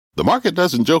The market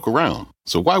doesn't joke around,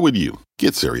 so why would you?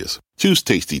 Get serious. Choose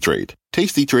Tasty Trade.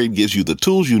 Tasty Trade gives you the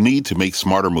tools you need to make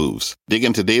smarter moves. Dig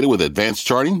into data with advanced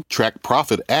charting, track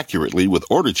profit accurately with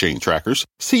order chain trackers,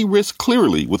 see risk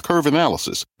clearly with curve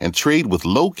analysis, and trade with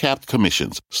low-capped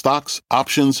commissions, stocks,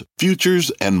 options,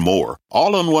 futures, and more.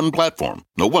 All on one platform.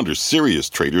 No wonder serious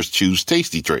traders choose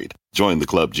Tasty Trade. Join the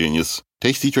club, genius.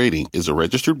 Tasty Trading is a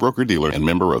registered broker-dealer and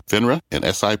member of FINRA and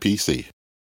SIPC.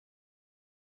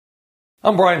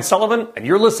 I'm Brian Sullivan, and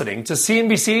you're listening to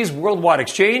CNBC's Worldwide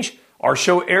Exchange. Our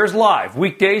show airs live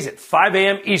weekdays at 5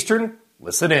 a.m. Eastern.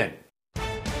 Listen in.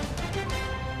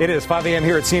 It is 5 a.m.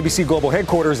 here at CNBC Global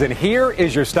Headquarters, and here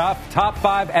is your top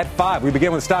 5 at 5. We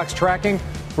begin with stocks tracking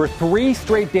for 3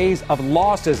 straight days of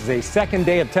losses. A second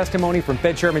day of testimony from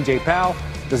Fed Chairman Jay Powell.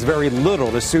 There's very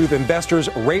little to soothe investors'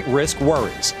 rate risk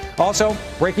worries. Also,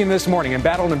 breaking this morning,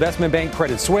 embattled investment bank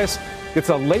Credit Suisse gets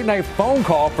a late-night phone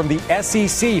call from the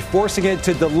SEC, forcing it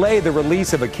to delay the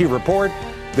release of a key report.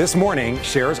 This morning,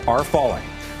 shares are falling.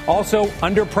 Also,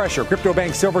 under pressure, crypto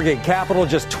bank Silvergate Capital,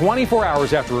 just 24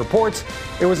 hours after reports,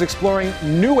 it was exploring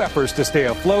new efforts to stay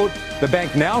afloat. The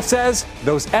bank now says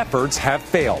those efforts have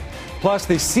failed. Plus,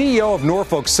 the CEO of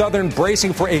Norfolk Southern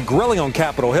bracing for a grilling on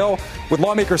Capitol Hill, with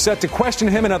lawmakers set to question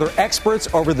him and other experts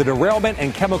over the derailment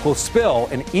and chemical spill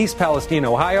in East Palestine,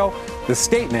 Ohio. The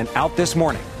statement out this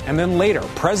morning. And then later,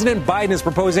 President Biden is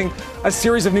proposing a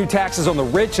series of new taxes on the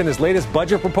rich in his latest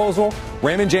budget proposal.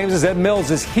 Raymond James's Ed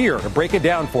Mills is here to break it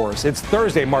down for us. It's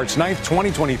Thursday, March 9th,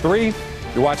 2023.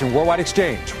 You're watching Worldwide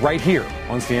Exchange right here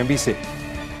on CNBC.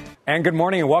 And good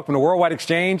morning and welcome to Worldwide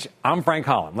Exchange. I'm Frank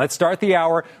Holland. Let's start the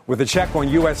hour with a check on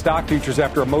U.S. stock futures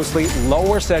after a mostly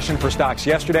lower session for stocks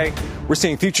yesterday. We're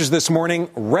seeing futures this morning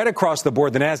red across the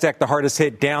board. The Nasdaq, the hardest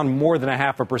hit, down more than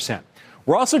 0.5%.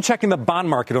 We're also checking the bond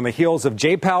market on the heels of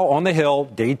Jay Powell on the Hill,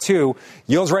 day 2.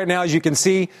 Yields right now, as you can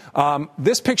see,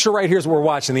 this picture right here is what we're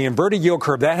watching. The inverted yield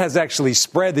curve, that has actually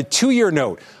spread. The 2-year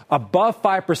note above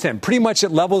 5%, pretty much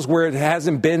at levels where it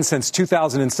hasn't been since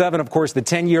 2007. Of course, the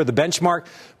 10-year, the benchmark,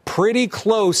 pretty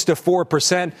close to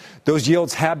 4%. Those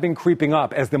yields have been creeping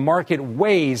up as the market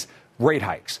weighs rate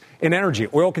hikes. In energy,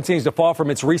 oil continues to fall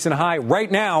from its recent high. Right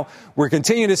now, we're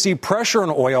continuing to see pressure on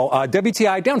oil.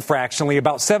 WTI down fractionally,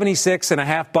 about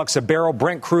 $76.50 a barrel.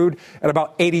 Brent crude at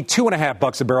about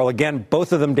 $82.50 a barrel. Again,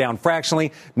 both of them down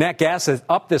fractionally. Nat gas is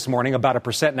up this morning about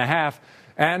 1.5%.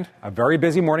 And a very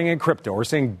busy morning in crypto. We're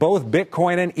seeing both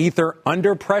Bitcoin and Ether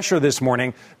under pressure this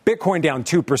morning. Bitcoin down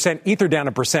 2%, Ether down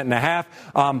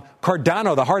 1.5%.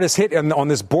 Cardano, the hardest hit on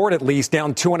this board at least,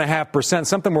 down 2.5%.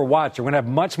 Something we're watching. We're going to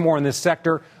have much more in this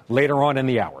sector later on in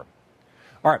the hour.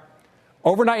 All right.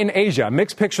 Overnight in Asia, a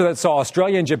mixed picture that saw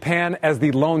Australia and Japan as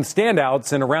the lone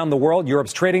standouts. And around the world,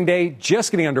 Europe's trading day just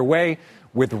getting underway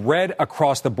with red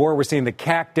across the board. We're seeing the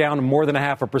CAC down more than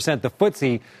 0.5%. The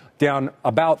FTSE down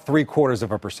about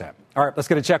 0.75%. All right, let's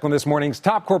get a check on this morning's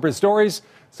top corporate stories.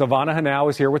 Silvana Henao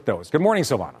is here with those. Good morning,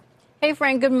 Silvana. Hey,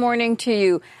 Frank, good morning to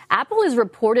you. Apple is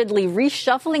reportedly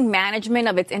reshuffling management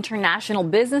of its international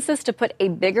businesses to put a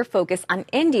bigger focus on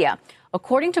India.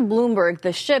 According to Bloomberg,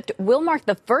 the shift will mark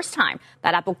the first time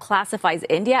that Apple classifies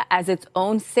India as its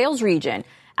own sales region.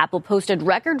 Apple posted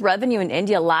record revenue in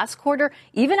India last quarter,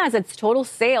 even as its total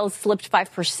sales slipped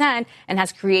 5%, and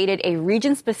has created a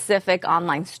region-specific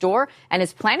online store and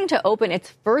is planning to open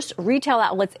its first retail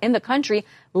outlets in the country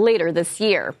later this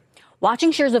year.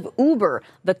 Watching shares of Uber,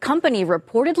 the company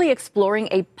reportedly exploring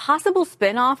a possible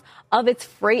spinoff of its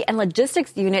freight and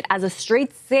logistics unit as a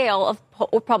straight sale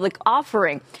or public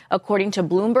offering. According to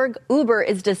Bloomberg, Uber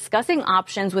is discussing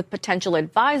options with potential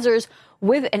advisors,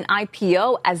 with an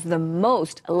IPO as the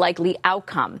most likely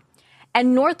outcome.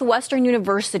 And Northwestern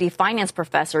University finance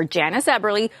professor Janice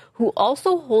Eberly, who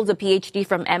also holds a PhD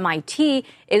from MIT,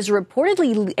 is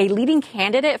reportedly a leading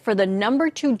candidate for the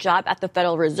number 2 job at the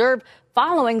Federal Reserve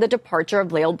following the departure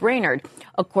of Lael Brainerd.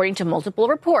 According to multiple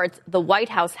reports, the White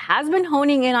House has been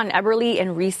honing in on Eberly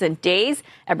in recent days.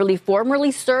 Eberly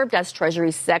formerly served as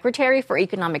Treasury Secretary for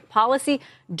Economic Policy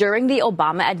during the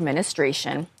Obama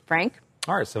administration. Frank?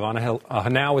 All right, Silvana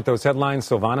Henao with those headlines.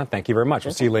 Silvana, thank you very much.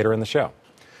 We'll see you later in the show.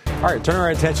 All right, turn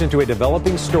our attention to a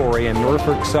developing story. And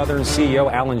Norfolk Southern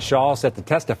CEO Alan Shaw set to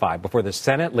testify before the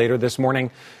Senate later this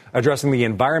morning, addressing the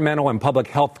environmental and public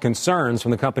health concerns from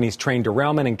the company's train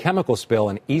derailment and chemical spill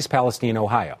in East Palestine,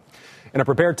 Ohio. In a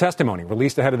prepared testimony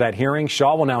released ahead of that hearing,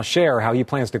 Shaw will now share how he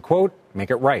plans to, quote, make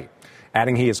it right,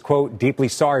 adding he is, quote, deeply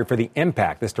sorry for the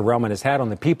impact this derailment has had on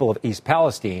the people of East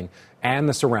Palestine and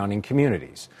the surrounding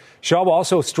communities. Shaw will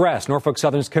also stress Norfolk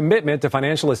Southern's commitment to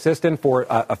financial assistance for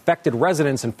affected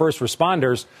residents and first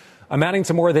responders, amounting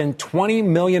to more than $20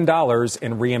 million in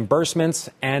reimbursements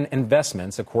and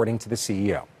investments, according to the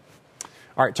CEO.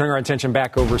 All right, turning our attention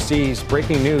back overseas.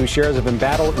 Breaking news, shares of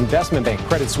embattled investment bank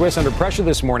Credit Suisse under pressure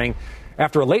this morning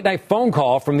after a late-night phone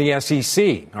call from the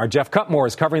SEC. Our Jeff Cutmore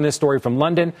is covering this story from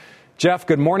London. Jeff,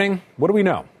 good morning. What do we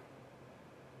know?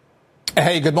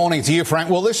 Hey, good morning to you, Frank.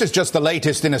 Well, this is just the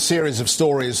latest in a series of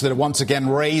stories that have once again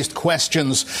raised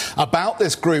questions about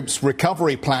this group's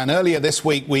recovery plan. Earlier this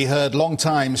week, we heard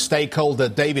longtime stakeholder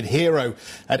David Hero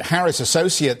at Harris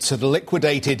Associates had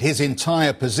liquidated his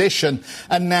entire position.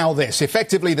 And now this.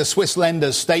 Effectively, the Swiss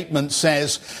lender's statement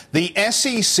says the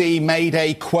SEC made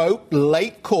a, quote,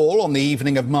 late call on the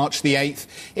evening of March the 8th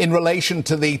in relation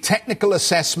to the technical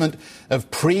assessment of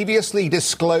previously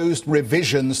disclosed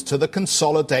revisions to the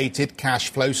consolidated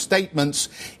cash flow statements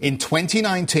in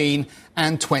 2019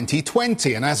 and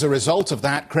 2020. And as a result of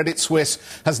that, Credit Suisse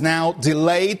has now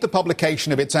delayed the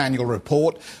publication of its annual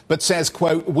report, but says,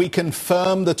 quote, we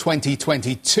confirm the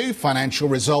 2022 financial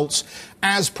results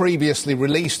as previously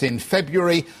released in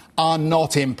February are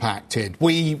not impacted.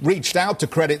 We reached out to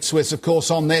Credit Suisse, of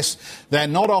course, on this. They're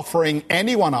not offering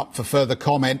anyone up for further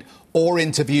comment or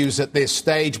interviews at this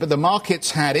stage, but the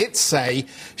market's had its say,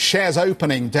 shares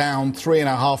opening down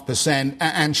 3.5%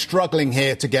 and struggling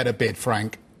here to get a bid,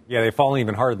 Frank. Yeah, they've fallen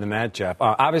even harder than that, Jeff.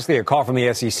 Obviously, a call from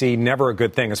the SEC, never a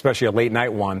good thing, especially a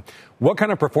late-night one. What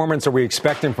kind of performance are we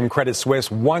expecting from Credit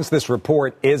Suisse once this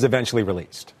report is eventually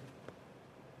released?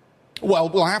 Well,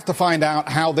 we'll have to find out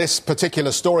how this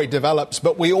particular story develops,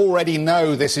 but we already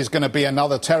know this is going to be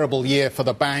another terrible year for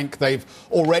the bank. They've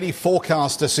already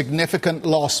forecast a significant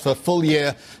loss for full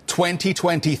year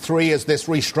 2023 as this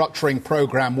restructuring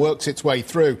program works its way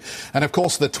through. And of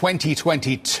course, the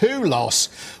 2022 loss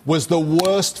was the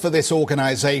worst for this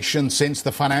organization since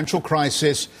the financial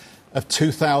crisis of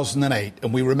 2008.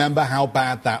 And we remember how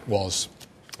bad that was.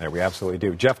 Yeah, we absolutely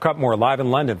do. Jeff Cutmore, live in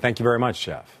London. Thank you very much,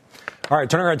 Jeff. All right,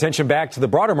 turning our attention back to the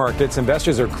broader markets,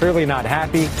 investors are clearly not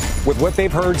happy with what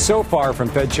they've heard so far from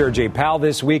Fed Chair Jay Powell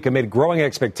this week. Amid growing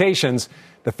expectations,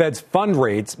 the Fed's fund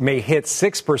rates may hit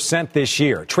 6% this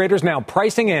year. Traders now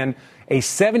pricing in a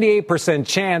 78%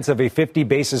 chance of a 50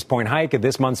 basis point hike at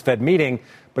this month's Fed meeting.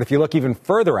 But if you look even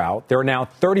further out, there are now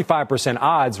 35%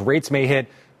 odds rates may hit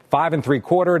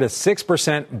 5.75% to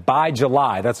 6% by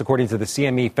July. That's according to the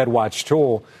CME FedWatch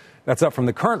tool. That's up from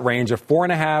the current range of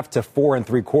 4.5% to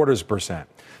 4.75%.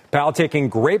 Powell taking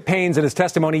great pains in his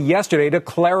testimony yesterday to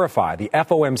clarify the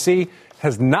FOMC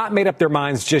has not made up their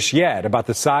minds just yet about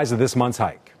the size of this month's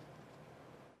hike.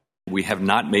 We have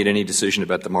not made any decision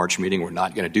about the March meeting. We're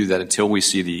not going to do that until we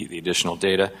see the additional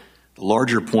data. The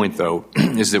larger point, though,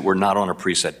 is that we're not on a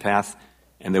preset path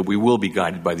and that we will be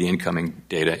guided by the incoming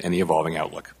data and the evolving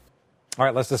outlook. All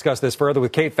right, let's discuss this further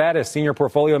with Kate Faddis, Senior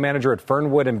Portfolio Manager at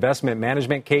Fernwood Investment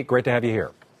Management. Kate, great to have you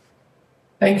here.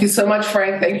 Thank you so much,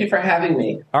 Frank. Thank you for having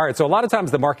me. All right, so a lot of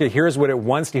times the market hears what it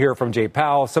wants to hear from Jay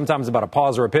Powell, sometimes about a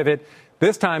pause or a pivot.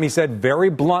 This time he said very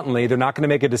bluntly they're not going to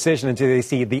make a decision until they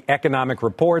see the economic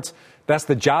reports. That's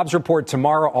the jobs report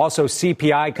tomorrow, also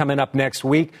CPI coming up next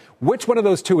week. Which one of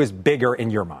those two is bigger in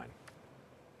your mind?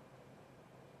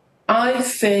 I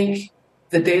think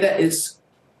the data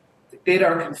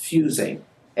are confusing.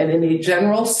 And in a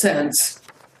general sense,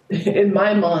 in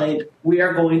my mind, we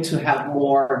are going to have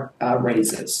more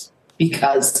raises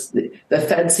because the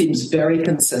Fed seems very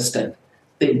consistent.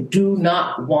 They do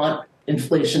not want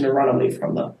inflation to run away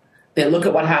from them. They look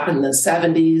at what happened in the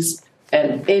 70s,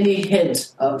 and any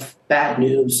hint of bad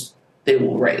news, they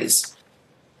will raise.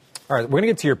 All right, we're going to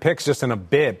get to your picks just in a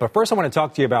bit. But first, I want to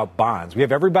talk to you about bonds. We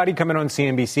have everybody coming on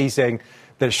CNBC saying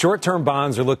that short-term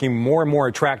bonds are looking more and more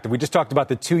attractive. We just talked about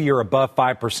the 2-year above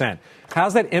 5%.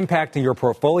 How's that impacting your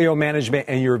portfolio management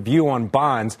and your view on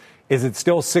bonds? Is it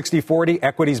still 60-40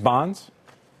 equities bonds?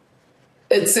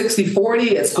 It's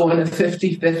 60-40. It's going to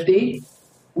 50-50.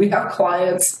 We have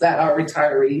clients that are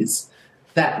retirees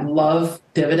that love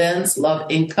dividends, love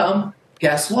income.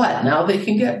 Guess what? Now they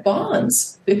can get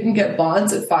bonds. They can get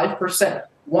bonds at 5%.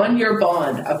 1-year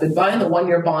bond. I've been buying the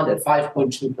 1-year bond at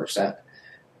 5.2%.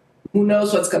 Who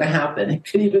knows what's going to happen? It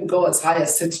could even go as high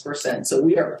as 6%. So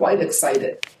we are quite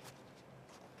excited.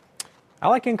 I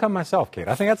like income myself, Kate.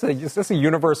 I think that's a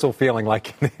universal feeling,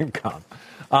 like income.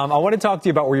 I want to talk to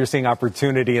you about where you're seeing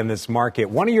opportunity in this market.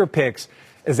 One of your picks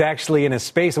is actually in a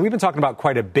space that we've been talking about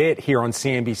quite a bit here on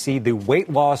CNBC, the weight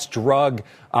loss drug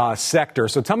sector.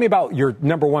 So tell me about your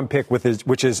number one pick,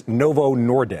 which is Novo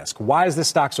Nordisk. Why is this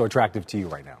stock so attractive to you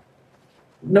right now?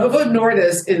 Novo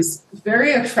Nordisk is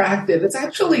very attractive. It's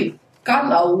actually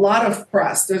gotten a lot of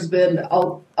press. There's been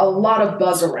a lot of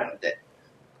buzz around it.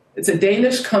 It's a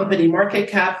Danish company, market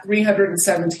cap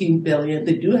 $317 billion.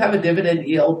 They do have a dividend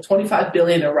yield, $25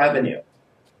 billion in revenue.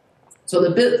 So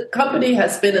the company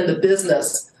has been in the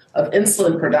business of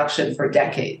insulin production for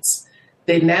decades.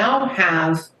 They now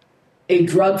have a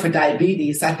drug for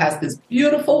diabetes that has this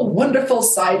beautiful, wonderful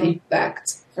side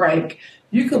effect, Frank.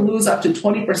 You can lose up to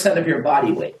 20% of your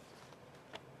body weight.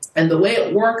 And the way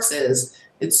it works is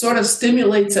it sort of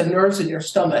stimulates the nerves in your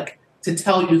stomach to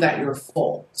tell you that you're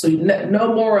full. So you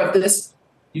no more of this.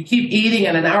 You keep eating,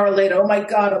 and an hour later, oh, my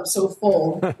God, I'm so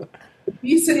full.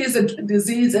 Obesity is a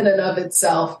disease in and of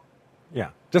itself. Yeah.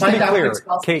 Just to be clear,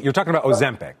 Kate, you're talking about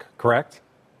Ozempic, correct?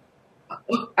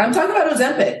 I'm talking about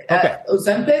Ozempic. Okay.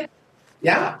 Ozempic,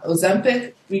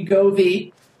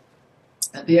 Wegovy.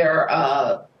 They're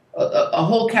a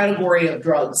whole category of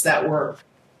drugs that were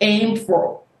aimed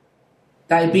for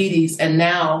diabetes, and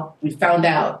now we found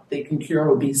out they can cure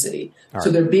obesity. Right. So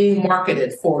they're being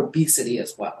marketed for obesity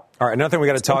as well. All right, another thing we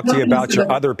got to talk to you about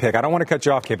your other pick. I don't want to cut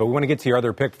you off, Kate, but we want to get to your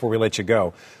other pick before we let you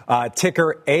go.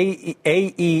 Ticker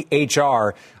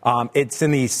AEHR. It's in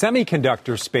the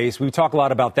semiconductor space. We talk a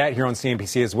lot about that here on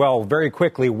CNBC as well. Very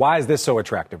quickly, why is this so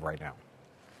attractive right now?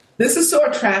 This is so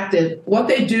attractive. What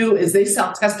they do is they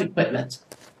sell test equipment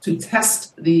to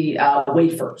test the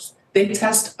wafers. They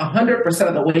test 100%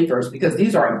 of the wafers because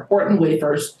these are important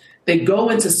wafers. They go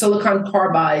into silicon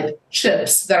carbide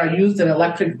chips that are used in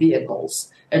electric vehicles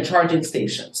and charging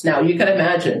stations. Now, you can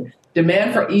imagine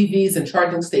demand for EVs and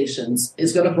charging stations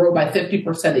is going to grow by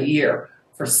 50% a year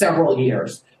for several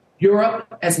years.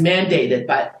 Europe has mandated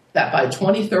that by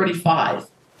 2035,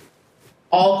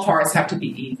 all cars have to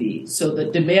be EVs. So the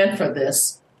demand for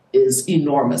this is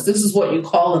enormous. This is what you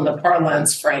call in the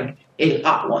parlance, Frank, a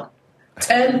hot one.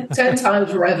 10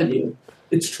 times revenue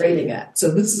it's trading at.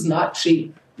 So this is not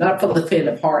cheap, not for the faint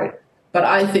of heart, but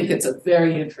I think it's a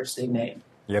very interesting name.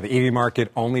 Yeah, the EV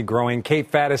market only growing. Kate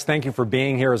Faddis, thank you for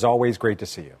being here. As always, great to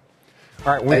see you.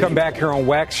 All right, when we come back here on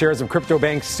WEX, shares of crypto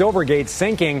bank Silvergate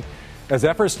sinking as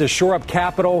efforts to shore up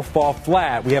capital fall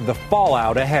flat. We have the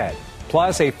fallout ahead.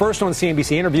 Plus, a first on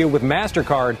CNBC interview with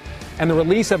MasterCard and the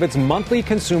release of its monthly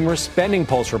consumer spending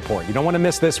pulse report. You don't want to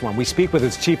miss this one. We speak with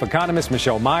its chief economist,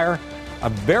 Michelle Meyer. A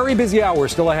very busy hour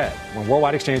still ahead when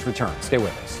Worldwide Exchange returns. Stay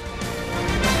with us.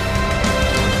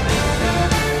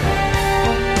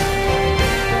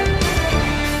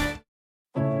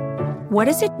 What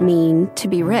does it mean to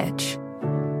be rich?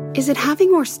 Is it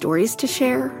having more stories to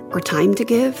share or time to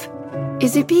give?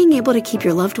 Is it being able to keep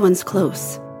your loved ones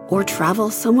close or travel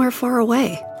somewhere far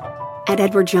away? At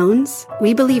Edward Jones,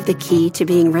 we believe the key to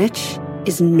being rich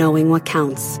is knowing what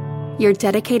counts. Your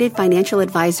dedicated financial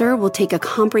advisor will take a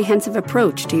comprehensive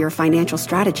approach to your financial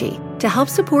strategy to help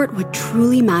support what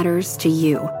truly matters to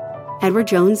you.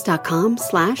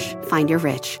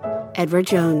 EdwardJones.com/findyourrich. Edward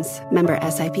Jones, member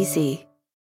SIPC.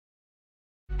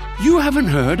 You haven't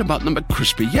heard about the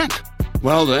McCrispy yet?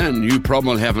 Well, then, you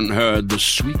probably haven't heard the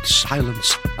sweet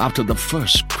silence after the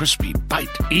first crispy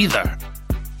bite either.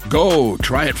 Go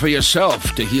try it for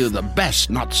yourself to hear the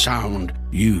best nut sound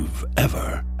you've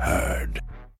ever heard.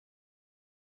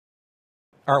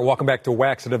 All right, welcome back to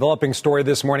WEX. A developing story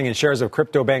this morning in shares of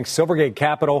crypto bank Silvergate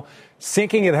Capital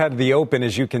sinking ahead of the open,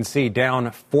 as you can see,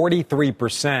 down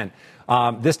 43%.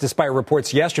 This despite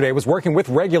reports yesterday it was working with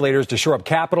regulators to shore up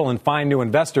capital and find new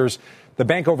investors. The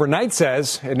bank overnight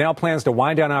says it now plans to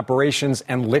wind down operations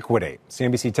and liquidate.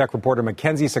 CNBC tech reporter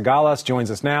Mackenzie Sagalas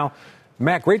joins us now.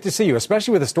 Matt, great to see you,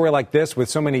 especially with a story like this with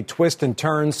so many twists and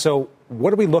turns. So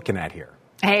what are we looking at here?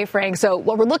 Hey, Frank. So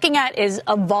what we're looking at is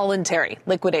a voluntary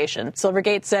liquidation.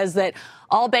 Silvergate says that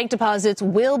all bank deposits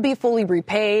will be fully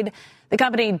repaid. The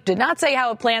company did not say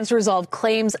how it plans to resolve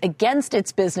claims against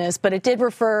its business, but it did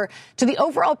refer to the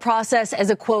overall process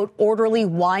as a, quote, orderly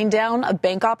wind down of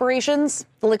bank operations.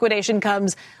 The liquidation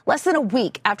comes less than a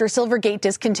week after Silvergate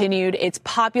discontinued its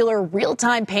popular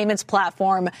real-time payments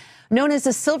platform known as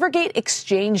the Silvergate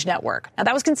Exchange Network. Now,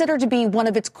 that was considered to be one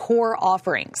of its core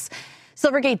offerings.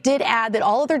 Silvergate did add that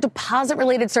all other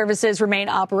deposit-related services remain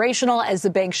operational as the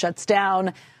bank shuts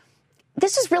down.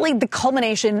 This is really the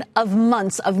culmination of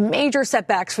months of major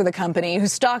setbacks for the company,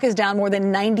 whose stock is down more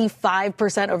than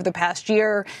 95% over the past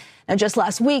year. And just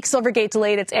last week, Silvergate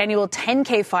delayed its annual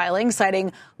 10K filing,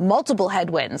 citing multiple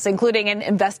headwinds, including an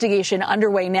investigation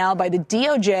underway now by the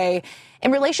DOJ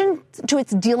in relation to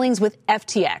its dealings with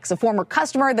FTX, a former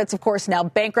customer that's, of course, now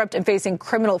bankrupt and facing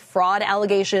criminal fraud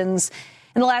allegations.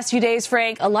 In the last few days,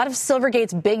 Frank, a lot of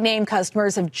Silvergate's big-name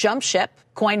customers have jumped ship.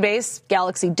 Coinbase,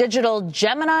 Galaxy Digital,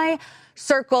 Gemini,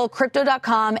 Circle,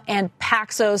 Crypto.com, and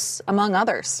Paxos, among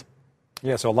others.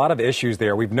 Yeah, so a lot of issues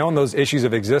there. We've known those issues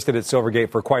have existed at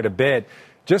Silvergate for quite a bit.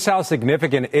 Just how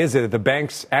significant is it that the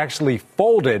banks actually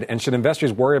folded, and should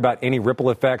investors worry about any ripple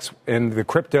effects in the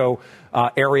crypto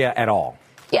area at all?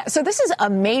 Yeah, so this is a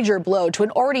major blow to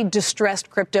an already distressed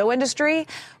crypto industry.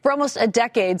 For almost a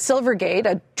decade, Silvergate,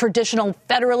 a traditional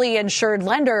federally insured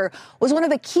lender, was one of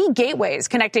the key gateways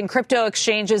connecting crypto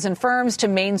exchanges and firms to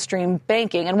mainstream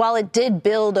banking. And while it did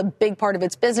build a big part of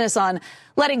its business on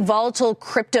letting volatile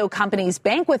crypto companies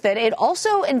bank with it, it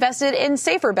also invested in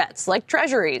safer bets like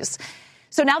treasuries.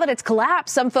 So now that it's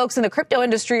collapsed, some folks in the crypto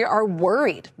industry are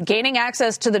worried. Gaining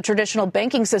access to the traditional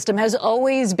banking system has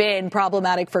always been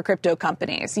problematic for crypto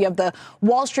companies. You have the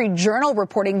Wall Street Journal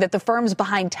reporting that the firms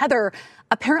behind Tether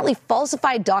apparently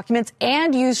falsified documents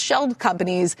and used shell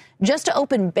companies just to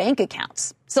open bank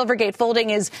accounts. Silvergate Folding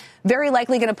is very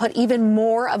likely going to put even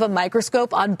more of a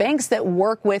microscope on banks that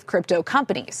work with crypto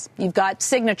companies. You've got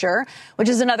Signature, which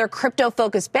is another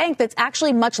crypto-focused bank that's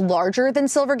actually much larger than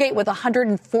Silvergate, with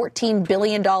 $114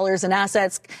 billion in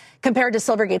assets compared to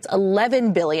Silvergate's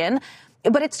 $11 billion.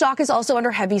 But its stock is also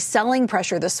under heavy selling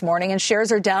pressure this morning, and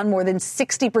shares are down more than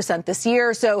 60% this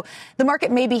year. So the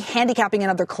market may be handicapping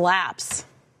another collapse.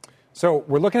 So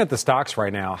we're looking at the stocks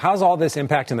right now. How's all this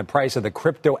impacting the price of the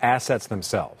crypto assets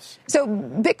themselves? So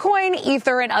Bitcoin,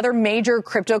 Ether, and other major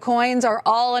crypto coins are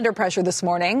all under pressure this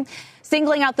morning.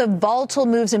 Singling out the volatile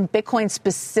moves in Bitcoin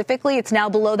specifically, it's now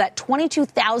below that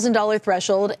 $22,000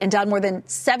 threshold and down more than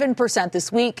 7%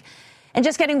 this week. And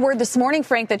just getting word this morning,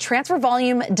 Frank, that transfer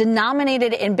volume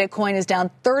denominated in Bitcoin is down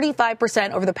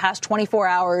 35% over the past 24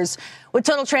 hours, with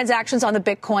total transactions on the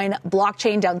Bitcoin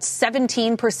blockchain down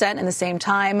 17% in the same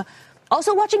time.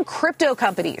 Also watching crypto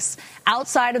companies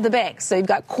outside of the banks. So you've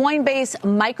got Coinbase,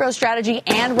 MicroStrategy,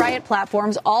 and Riot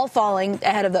Platforms all falling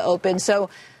ahead of the open. So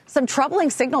some troubling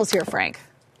signals here, Frank.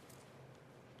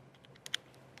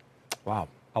 Wow.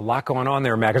 A lot going on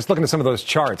there, Mac. Let's look at some of those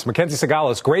charts. Mackenzie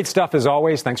Sagalos, great stuff as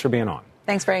always. Thanks for being on.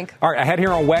 Thanks, Frank. All right, ahead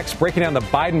here on WEX, breaking down the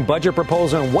Biden budget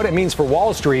proposal and what it means for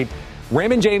Wall Street.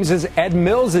 Raymond James's Ed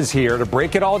Mills is here to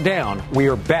break it all down. We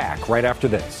are back right after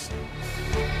this.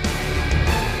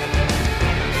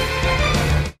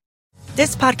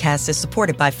 This podcast is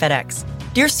supported by FedEx.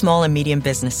 Dear small and medium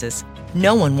businesses,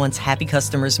 no one wants happy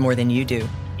customers more than you do.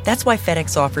 That's why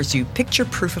FedEx offers you picture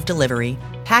proof of delivery,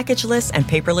 packageless and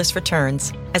paperless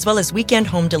returns, as well as weekend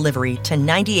home delivery to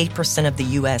 98% of the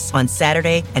U.S. on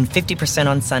Saturday and 50%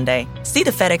 on Sunday. See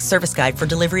the FedEx service guide for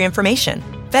delivery information.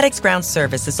 FedEx Ground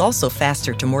service is also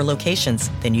faster to more locations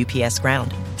than UPS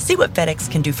Ground. See what FedEx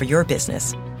can do for your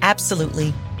business.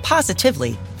 Absolutely,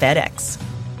 positively FedEx.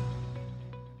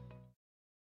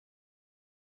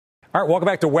 All right, welcome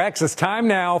back to WEX. It's time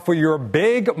now for your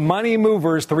big money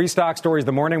movers. 3 stock stories of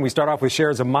the morning. We start off with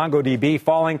shares of MongoDB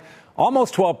falling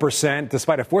almost 12%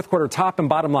 despite a fourth quarter top and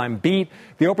bottom line beat.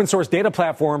 The open source data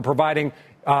platform providing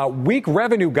weak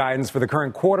revenue guidance for the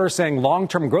current quarter, saying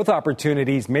long-term growth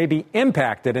opportunities may be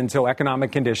impacted until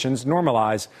economic conditions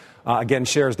normalize. Again,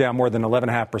 shares down more than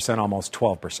 11.5%, almost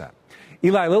 12%.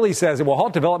 Eli Lilly says it will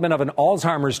halt development of an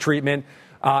Alzheimer's treatment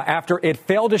after it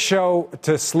failed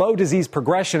to slow disease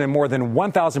progression in more than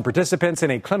 1,000 participants in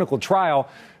a clinical trial.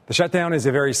 The shutdown is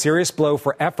a very serious blow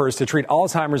for efforts to treat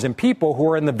Alzheimer's in people who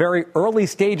are in the very early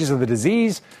stages of the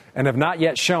disease and have not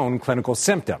yet shown clinical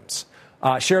symptoms.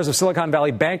 Shares of Silicon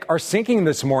Valley Bank are sinking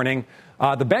this morning.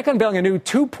 The bank unveiling a new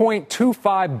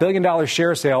 $2.25 billion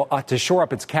share sale to shore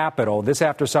up its capital. This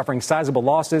after suffering sizable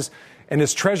losses in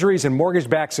its treasuries and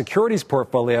mortgage-backed securities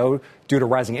portfolio due to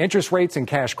rising interest rates and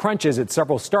cash crunches at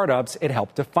several startups it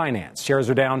helped to finance. Shares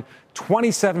are down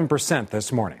 27%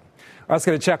 this morning. Let's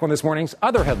get a check on this morning's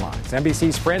other headlines.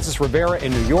 NBC's Frances Rivera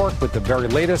in New York with the very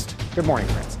latest. Good morning,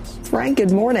 Frances. Frank,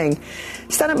 good morning.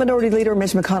 Senate Minority Leader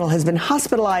Mitch McConnell has been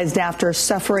hospitalized after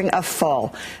suffering a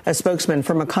fall. A spokesman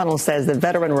for McConnell says the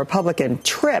veteran Republican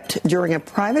tripped during a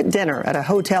private dinner at a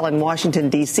hotel in Washington,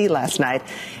 D.C. last night,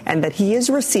 and that he is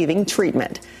receiving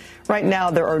treatment. Right now,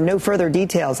 there are no further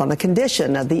details on the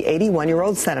condition of the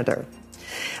 81-year-old senator.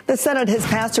 The Senate has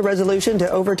passed a resolution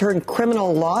to overturn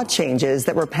criminal law changes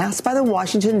that were passed by the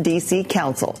Washington, D.C.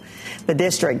 Council. The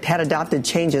district had adopted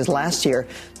changes last year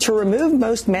to remove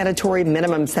most mandatory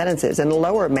minimum sentences and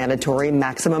lower mandatory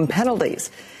maximum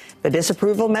penalties. The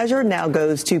disapproval measure now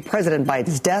goes to President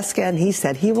Biden's desk, and he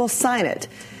said he will sign it.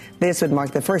 This would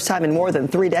mark the first time in more than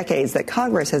 3 decades that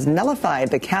Congress has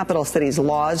nullified the capital city's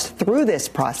laws through this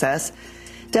process.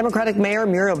 Democratic Mayor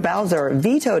Muriel Bowser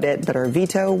vetoed it, but her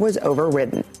veto was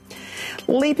overridden.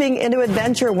 Leaping into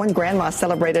adventure, one grandma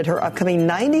celebrated her upcoming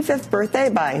 95th birthday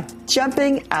by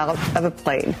jumping out of a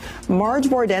plane. Marge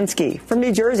Bordensky from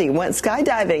New Jersey went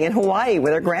skydiving in Hawaii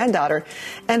with her granddaughter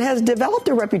and has developed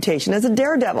a reputation as a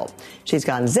daredevil. She's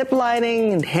gone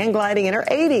ziplining and hang gliding in her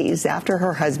 80s after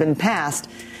her husband passed.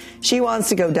 She wants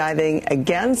to go diving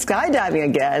again, skydiving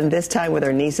again, this time with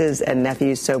her nieces and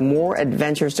nephews. So more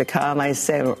adventures to come. I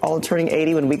say we're all turning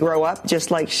 80 when we grow up, just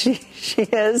like she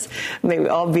is. May we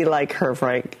all be like her,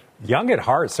 Frank. Young at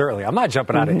heart, certainly. I'm not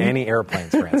jumping out of any airplanes,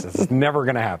 Francis. It's never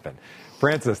going to happen.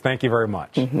 Francis, thank you very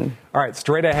much. All right,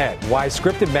 straight ahead. Why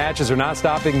scripted matches are not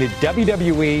stopping the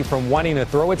WWE from wanting to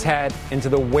throw its hat into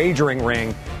the wagering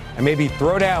ring and maybe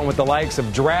throw down with the likes of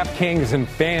DraftKings and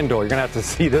FanDuel. You're going to have to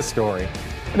see this story.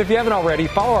 And if you haven't already,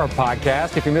 follow our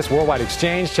podcast. If you miss Worldwide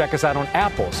Exchange, check us out on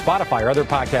Apple, Spotify, or other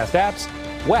podcast apps.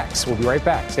 Wex, we'll be right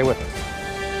back. Stay with us.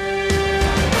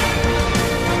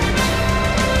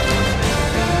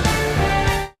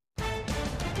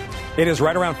 It is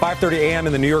right around 5:30 a.m.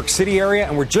 in the New York City area,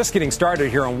 and we're just getting started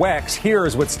here on Wex.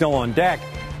 Here's what's still on deck.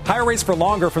 Higher rates for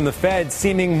longer from the Fed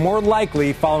seeming more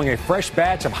likely following a fresh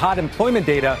batch of hot employment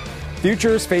data.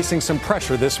 Futures facing some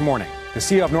pressure this morning. The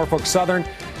CEO of Norfolk Southern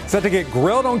set to get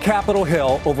grilled on Capitol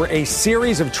Hill over a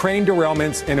series of train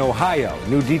derailments in Ohio.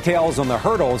 New details on the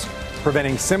hurdles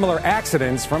preventing similar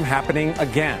accidents from happening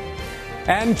again.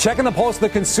 And checking the pulse of the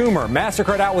consumer.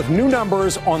 MasterCard out with new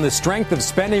numbers on the strength of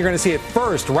spending. You're going to see it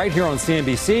first right here on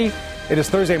CNBC. It is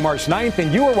Thursday, March 9th,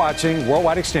 and you are watching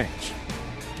Worldwide Exchange.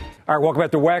 All right, welcome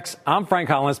back to Wex. I'm Frank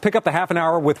Collins. Pick up the half an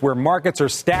hour with where markets are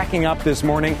stacking up this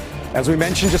morning. As we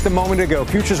mentioned just a moment ago,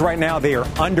 futures right now, they are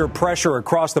under pressure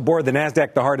across the board. The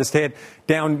Nasdaq, the hardest hit,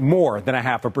 down more than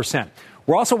 0.5%.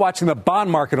 We're also watching the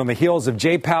bond market on the heels of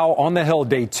Jay Powell on the Hill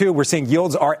day two. We're seeing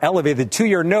yields are elevated.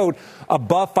 2-year note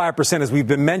above 5%, as we've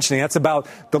been mentioning. That's about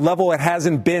the level it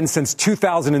hasn't been since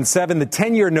 2007. The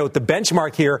 10-year note, the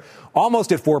benchmark here,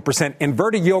 almost at 4%.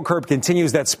 Inverted yield curve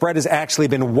continues. That spread has actually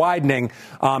been widening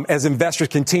as investors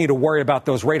continue to worry about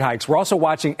those rate hikes. We're also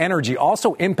watching energy,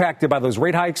 also impacted by those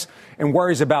rate hikes and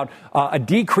worries about a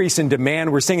decrease in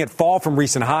demand. We're seeing it fall from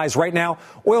recent highs. Right now,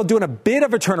 oil doing a bit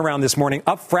of a turnaround this morning,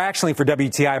 up fractionally for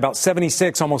WTI, about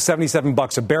 76, almost 77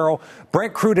 bucks a barrel.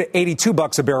 Brent crude at 82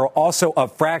 bucks a barrel, also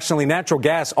up fractionally. Natural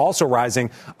gas also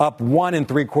rising, up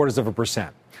 1.75%.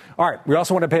 All right, we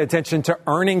also want to pay attention to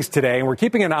earnings today, and we're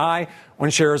keeping an eye on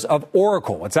shares of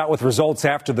Oracle. It's out with results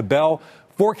after the bell.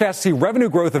 Forecasts see revenue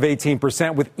growth of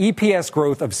 18% with EPS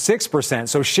growth of 6%.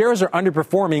 So shares are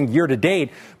underperforming year to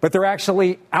date, but they're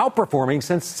actually outperforming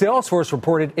since Salesforce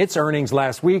reported its earnings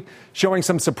last week, showing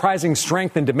some surprising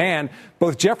strength in demand.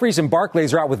 Both Jefferies and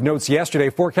Barclays are out with notes yesterday,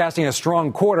 forecasting a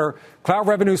strong quarter. Cloud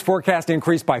revenues forecast to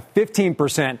increase by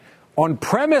 15%.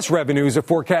 On-premise revenues are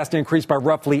forecast to increase by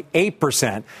roughly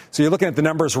 8%. So you're looking at the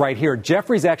numbers right here.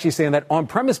 Jefferies actually saying that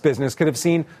on-premise business could have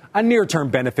seen a near-term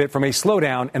benefit from a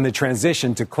slowdown in the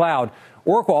transition to cloud.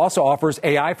 Oracle also offers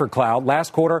AI for cloud.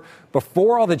 Last quarter,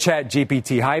 before all the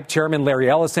ChatGPT hype, Chairman Larry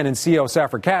Ellison and CEO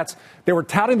Safra Catz, they were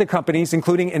touting the companies,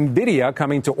 including NVIDIA,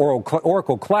 coming to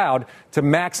Oracle Cloud to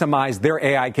maximize their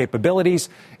AI capabilities.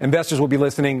 Investors will be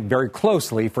listening very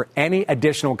closely for any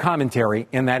additional commentary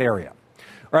in that area.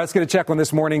 All right, let's get a check on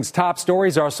this morning's top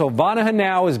stories. Our Silvana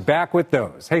Henao is back with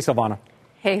those. Hey, Silvana.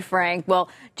 Hey, Frank. Well,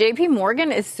 J.P.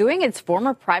 Morgan is suing its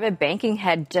former private banking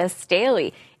head, Jes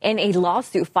Staley, in a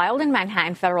lawsuit filed in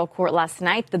Manhattan federal court last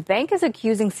night. The bank is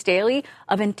accusing Staley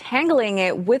of entangling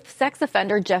it with sex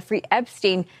offender Jeffrey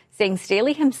Epstein, saying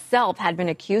Staley himself had been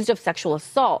accused of sexual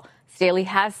assault. Staley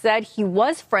has said he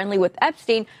was friendly with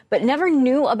Epstein, but never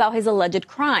knew about his alleged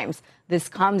crimes. This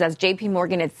comes as J.P.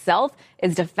 Morgan itself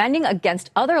is defending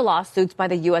against other lawsuits by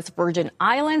the U.S. Virgin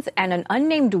Islands and an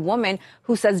unnamed woman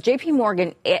who says J.P.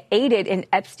 Morgan aided in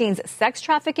Epstein's sex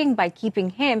trafficking by keeping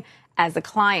him as a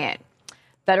client.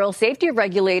 Federal safety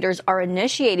regulators are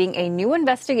initiating a new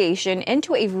investigation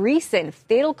into a recent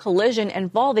fatal collision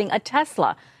involving a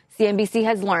Tesla. CNBC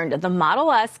has learned the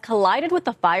Model S collided with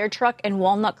a fire truck in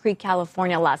Walnut Creek,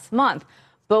 California last month.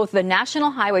 Both the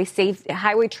National Highway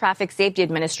Traffic Safety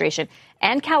Administration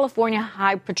and California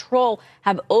Highway Patrol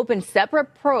have opened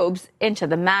separate probes into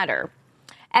the matter.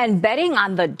 And betting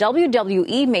on the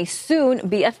WWE may soon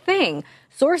be a thing.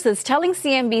 Sources telling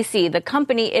CNBC the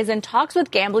company is in talks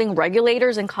with gambling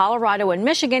regulators in Colorado and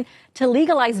Michigan to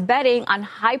legalize betting on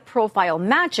high-profile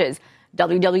matches.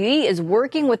 WWE is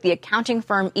working with the accounting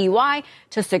firm EY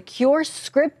to secure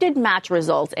scripted match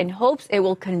results in hopes it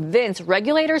will convince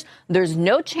regulators there's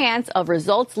no chance of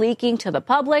results leaking to the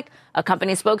public. A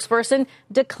company spokesperson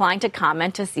declined to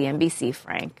comment to CNBC,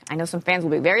 Frank. I know some fans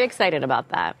will be very excited about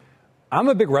that. I'm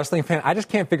a big wrestling fan. I just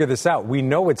can't figure this out. We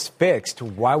know it's fixed.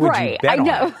 Why would you bet on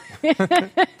it?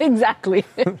 I know. Exactly.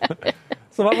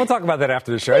 So we'll talk about that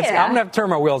after the show. Yeah. I'm going to have to turn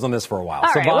my wheels on this for a while. All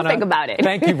Silvana, right, we'll think about it.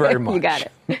 Thank you very much. You got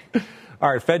it.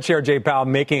 All right, Fed Chair Jay Powell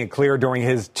making it clear during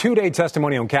his two-day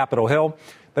testimony on Capitol Hill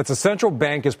that the central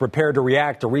bank is prepared to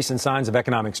react to recent signs of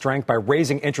economic strength by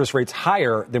raising interest rates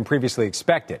higher than previously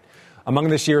expected. Among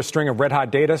this year's string of red-hot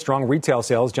data, strong retail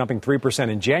sales jumping 3%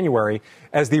 in January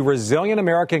as the resilient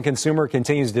American consumer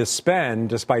continues to spend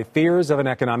despite fears of an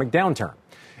economic downturn.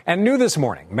 And new this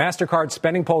morning, MasterCard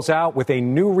Spending Pulse out with a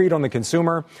new read on the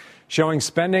consumer, showing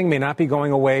spending may not be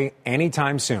going away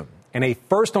anytime soon. In a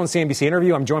first on CNBC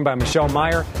interview, I'm joined by Michelle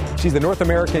Meyer. She's the North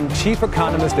American chief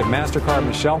economist at MasterCard.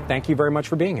 Michelle, thank you very much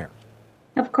for being here.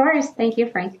 Of course. Thank you,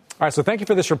 Frank. All right, so thank you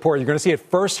for this report. You're going to see it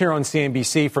first here on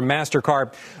CNBC from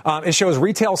MasterCard. It shows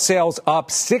retail sales up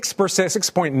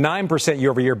 6.9%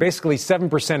 year over year, basically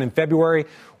 7% in February.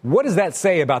 What does that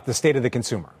say about the state of the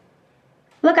consumer?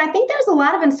 Look, I think there's a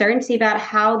lot of uncertainty about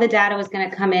how the data was going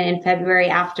to come in February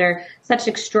after such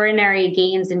extraordinary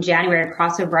gains in January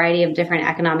across a variety of different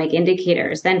economic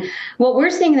indicators. And what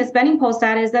we're seeing in the Spending Pulse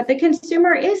data is that the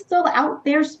consumer is still out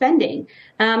there spending.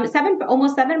 Almost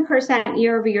 7%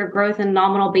 year-over-year growth in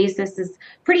nominal basis is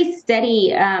pretty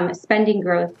steady spending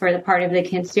growth for the part of the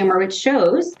consumer, which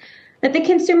shows that the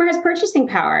consumer has purchasing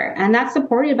power, and that's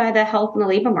supported by the health in the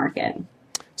labor market.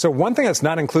 So one thing that's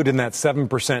not included in that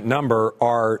 7% number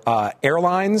are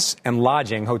airlines and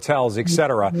lodging, hotels, et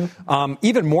cetera.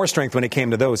 Even more strength when it came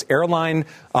to those. Airline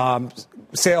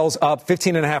sales up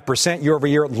 15.5% year over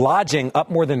year. Lodging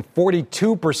up more than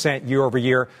 42% year over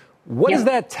year. What does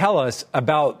that tell us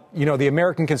about, you know, the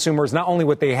American consumers, not only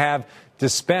what they have to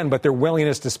spend, but their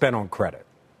willingness to spend on credit?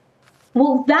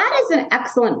 Well, that is an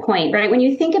excellent point, right? When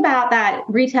you think about that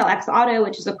retail ex auto,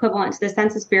 which is equivalent to the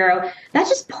Census Bureau, that's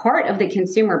just part of the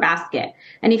consumer basket.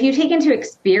 And if you take into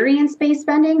experience-based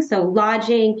spending, so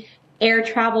lodging, air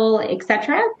travel, et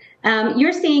cetera,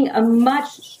 you're seeing a much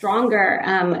stronger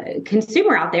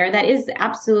consumer out there that is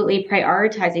absolutely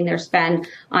prioritizing their spend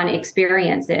on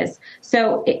experiences.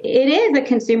 So it is a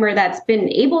consumer that's been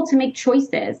able to make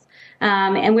choices.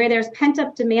 And where there's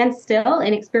pent-up demand still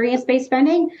in experience-based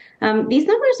spending, these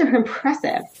numbers are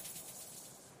impressive.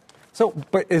 So,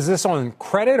 but is this on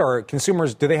credit, or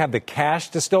consumers, do they have the cash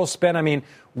to still spend? I mean,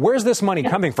 where's this money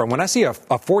coming from? When I see a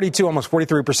 42, almost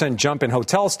 43% jump in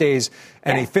hotel stays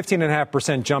and a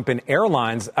 15.5% jump in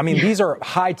airlines, I mean, these are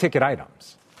high-ticket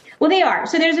items. Well, they are.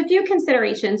 So there's a few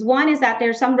considerations. One is that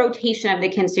there's some rotation of the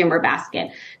consumer basket.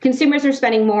 Consumers are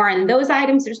spending more on those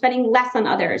items, they're spending less on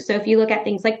others. So if you look at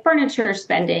things like furniture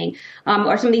spending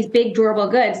or some of these big durable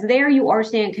goods, there you are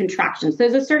seeing contractions. So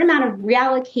there's a certain amount of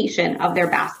reallocation of their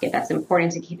basket that's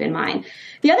important to keep in mind.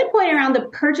 The other point around the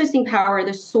purchasing power,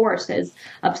 the sources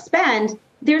of spend,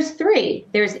 there's three.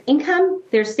 There's income,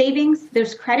 there's savings,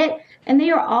 there's credit, and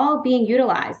they are all being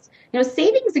utilized. You know,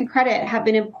 savings and credit have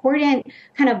been important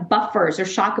kind of buffers or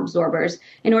shock absorbers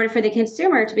in order for the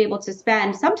consumer to be able to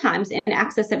spend sometimes in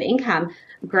excess of income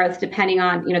growth, depending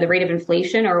on, you know, the rate of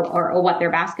inflation or what their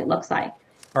basket looks like.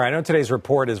 All right, I know today's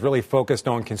report is really focused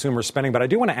on consumer spending, but I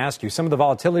do want to ask you, some of the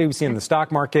volatility we see in the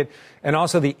stock market and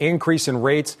also the increase in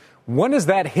rates, when does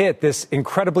that hit this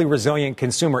incredibly resilient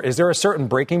consumer? Is there a certain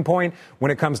breaking point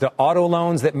when it comes to auto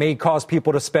loans that may cause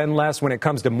people to spend less, when it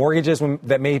comes to mortgages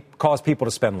that may cause people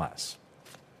to spend less?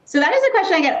 So that is a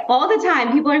question I get all the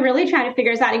time. People are really trying to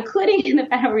figure this out, including in the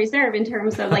Federal Reserve, in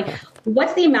terms of like,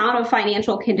 what's the amount of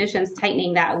financial conditions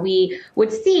tightening that we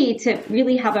would see to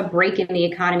really have a break in the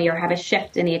economy or have a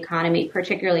shift in the economy,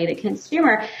 particularly the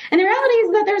consumer. And the reality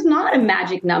is that there's not a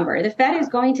magic number. The Fed is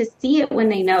going to see it when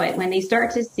they know it, when they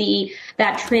start to see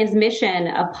that transmission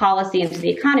of policy into the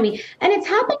economy. And it's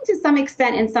happening to some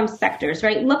extent in some sectors,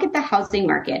 right? Look at the housing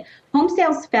market. Home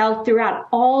sales fell throughout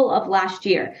all of last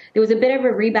year. There was a bit of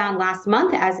a rebound last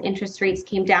month as interest rates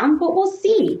came down, but we'll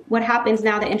see what happens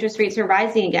now that interest rates are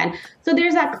rising again. So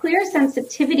there's that clear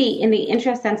sensitivity in the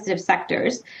interest-sensitive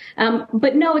sectors.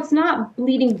 But no, it's not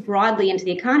bleeding broadly into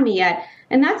the economy yet.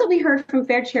 And that's what we heard from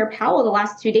Fed Chair Powell the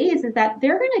last 2 days, is that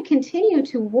they're going to continue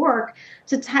to work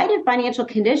to tighten financial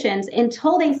conditions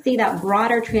until they see that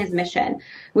broader transmission,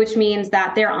 which means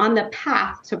that they're on the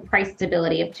path to price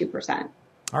stability of 2%.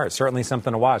 All right, certainly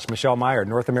something to watch. Michelle Meyer,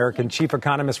 North American chief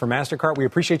economist for MasterCard. We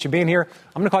appreciate you being here.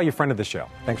 I'm going to call you friend of the show.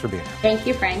 Thanks for being here. Thank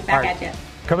you, Frank. Back at you.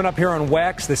 Coming up here on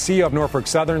WEX, the CEO of Norfolk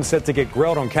Southern set to get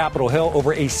grilled on Capitol Hill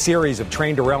over a series of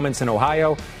train derailments in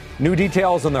Ohio. New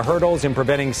details on the hurdles in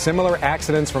preventing similar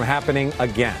accidents from happening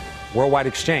again. Worldwide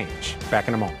Exchange. Back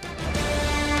in a moment.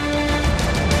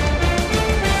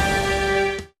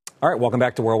 All right, welcome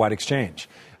back to Worldwide Exchange.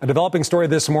 A developing story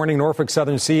this morning, Norfolk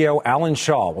Southern CEO Alan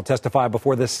Shaw will testify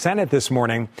before the Senate this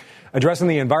morning, addressing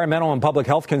the environmental and public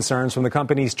health concerns from the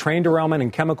company's train derailment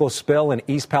and chemical spill in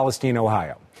East Palestine,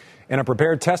 Ohio. In a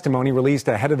prepared testimony released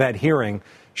ahead of that hearing,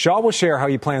 Shaw will share how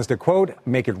he plans to, quote,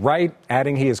 make it right,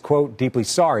 adding he is, quote, deeply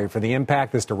sorry for the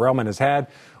impact this derailment has had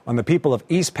on the people of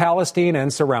East Palestine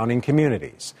and surrounding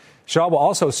communities. Shaw will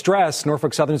also stress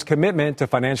Norfolk Southern's commitment to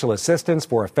financial assistance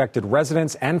for affected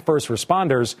residents and first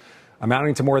responders,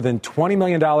 amounting to more than $20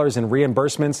 million in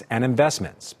reimbursements and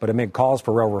investments. But amid calls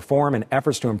for rail reform and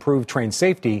efforts to improve train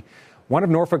safety, one of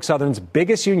Norfolk Southern's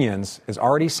biggest unions is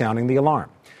already sounding the alarm.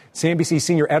 CNBC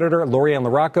senior editor Lorianne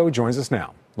LaRocco joins us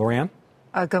now. Lorianne?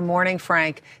 Good morning,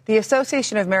 Frank. The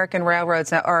Association of American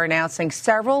Railroads are announcing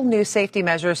several new safety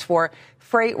measures for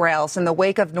freight rails in the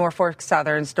wake of Norfolk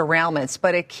Southern's derailments.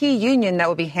 But a key union that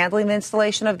will be handling the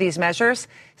installation of these measures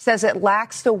says it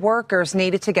lacks the workers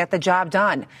needed to get the job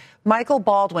done. Michael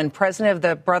Baldwin, president of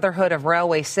the Brotherhood of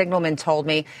Railway Signalmen, told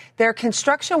me their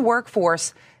construction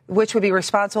workforce, which would be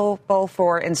responsible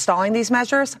for installing these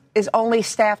measures, is only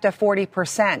staffed at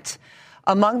 40%.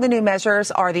 Among the new measures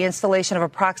are the installation of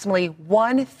approximately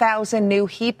 1,000 new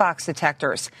heat box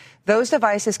detectors. Those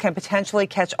devices can potentially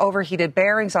catch overheated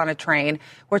bearings on a train,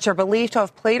 which are believed to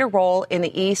have played a role in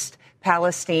the East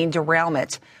Palestine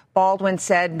derailment. Baldwin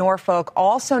said Norfolk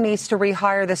also needs to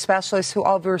rehire the specialists who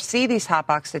oversee these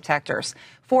hotbox detectors.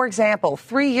 For example,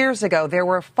 3 years ago, there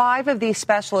were 5 of these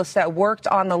specialists that worked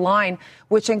on the line,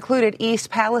 which included East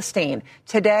Palestine.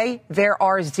 Today, there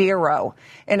are 0.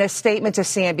 In a statement to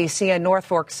CNBC, a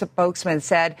Norfolk spokesman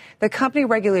said the company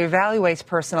regularly evaluates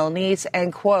personnel needs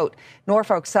and, quote,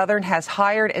 Norfolk Southern has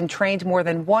hired and trained more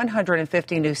than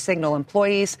 150 new Signal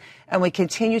employees, and we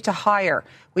continue to hire.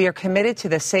 We are committed to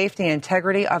the safety and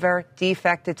integrity of our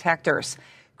defect detectors.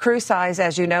 Crew size,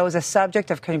 as you know, is a subject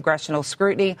of congressional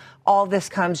scrutiny. All this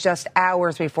comes just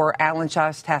hours before Alan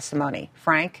Shaw's testimony.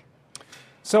 Frank?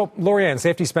 So, Lorianne,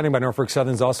 safety spending by Norfolk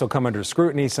Southern has also come under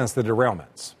scrutiny since the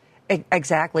derailments.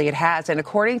 Exactly, it has. And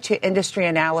according to industry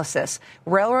analysis,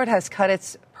 Railroad has cut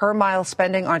its per-mile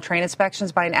spending on train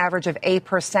inspections by an average of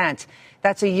 8%.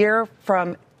 That's a year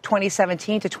from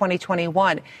 2017 to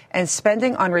 2021. And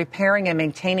spending on repairing and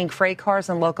maintaining freight cars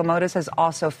and locomotives has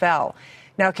also fell.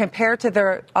 Now, compared to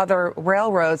the other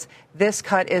railroads, this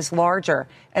cut is larger.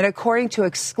 And according to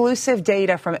exclusive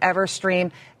data from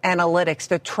Everstream Analytics,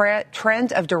 the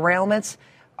trend of derailments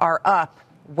are up,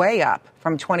 way up,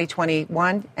 from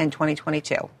 2021 and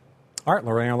 2022. All right,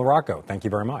 Lorianne LaRocco, thank you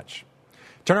very much.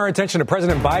 Turn our attention to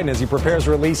President Biden as he prepares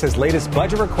to release his latest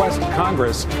budget request to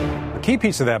Congress. A key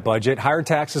piece of that budget, higher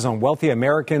taxes on wealthy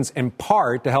Americans, in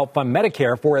part to help fund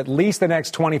Medicare for at least the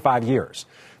next 25 years.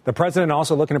 The president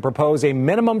also looking to propose a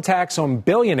minimum tax on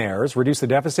billionaires, reduce the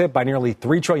deficit by nearly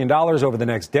 $3 trillion over the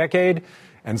next decade,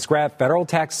 and scrap federal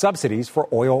tax subsidies for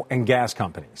oil and gas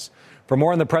companies. For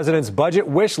more on the president's budget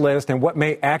wish list and what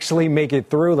may actually make it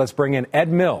through, let's bring in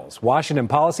Ed Mills, Washington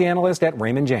policy analyst at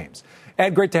Raymond James.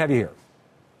 Ed, great to have you here.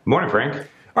 Morning, Frank.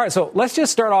 All right, so let's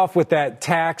just start off with that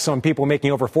tax on people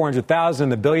making over $400,000,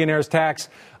 the billionaires tax.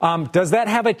 Does that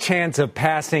have a chance of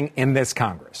passing in this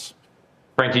Congress?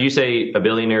 Frank, did you say a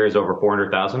billionaire is over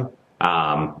 400,000?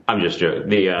 I'm just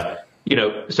joking.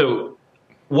 So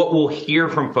what we'll hear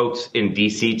from folks in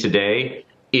D.C. today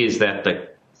is that the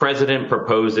president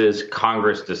proposes,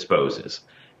 Congress disposes.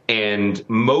 And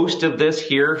most of this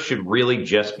here should really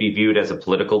just be viewed as a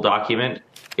political document.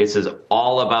 This is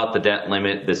all about the debt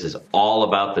limit. This is all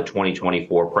about the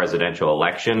 2024 presidential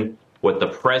election. What the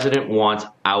president wants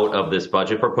out of this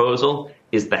budget proposal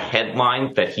is the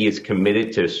headline that he is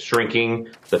committed to shrinking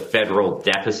the federal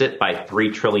deficit by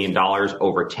 $3 trillion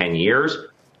over 10 years,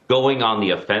 going on the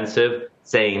offensive,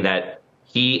 saying that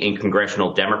he and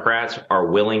congressional Democrats are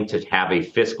willing to have a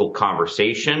fiscal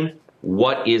conversation.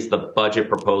 What is the budget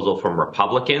proposal from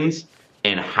Republicans,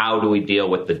 and how do we deal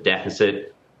with the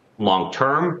deficit long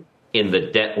term in the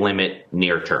debt limit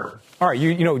near term? All right,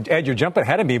 Ed, you're jumping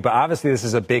ahead of me, but obviously this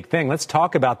is a big thing. Let's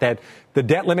talk about that, the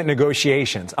debt limit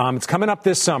negotiations. It's coming up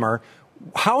this summer.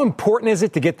 How important is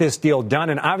it to get this deal done?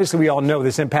 And obviously we all know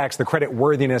this impacts the credit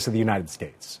worthiness of the United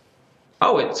States.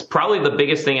 Oh, it's probably the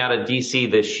biggest thing out of D.C.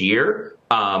 this year.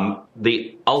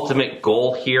 The ultimate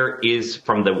goal here is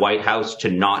from the White House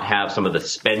to not have some of the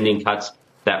spending cuts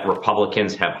that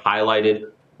Republicans have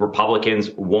highlighted. Republicans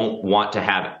won't want to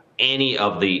have any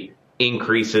of the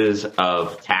increases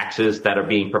of taxes that are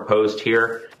being proposed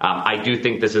here. I do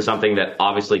think this is something that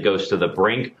obviously goes to the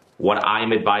brink. What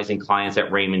I'm advising clients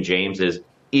at Raymond James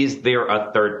is there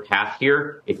a third path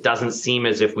here? It doesn't seem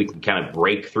as if we can kind of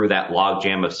break through that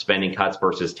logjam of spending cuts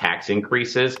versus tax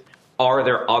increases. Are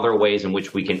there other ways in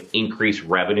which we can increase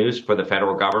revenues for the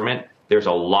federal government? There's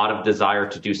a lot of desire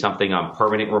to do something on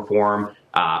permanent reform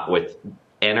with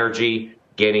energy,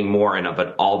 getting more in of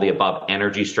an all-the-above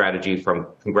energy strategy from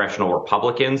congressional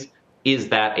Republicans. is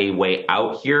that a way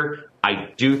out here?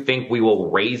 I do think we will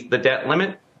raise the debt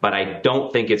limit, but I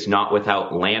don't think it's not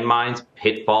without landmines,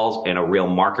 pitfalls, and a real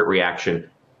market reaction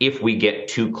if we get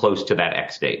too close to that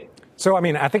X date. So, I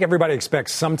mean, I think everybody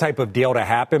expects some type of deal to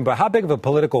happen, but how big of a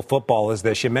political football is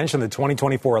this? You mentioned the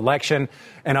 2024 election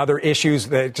and other issues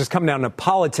that just come down to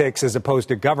politics as opposed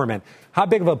to government. How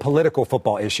big of a political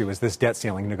football issue is this debt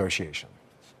ceiling negotiation?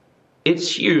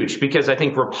 It's huge because I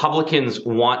think Republicans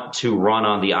want to run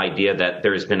on the idea that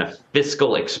there's been a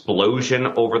fiscal explosion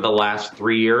over the last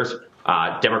 3 years.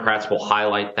 Democrats will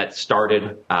highlight that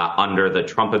started under the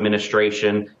Trump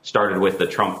administration, started with the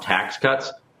Trump tax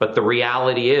cuts. But the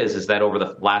reality is that over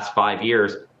the last 5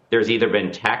 years, there's either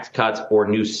been tax cuts or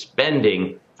new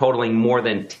spending totaling more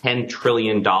than $10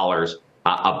 trillion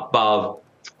above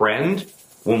trend.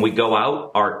 When we go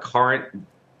out, our current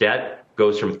debt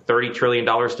goes from $30 trillion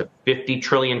to $50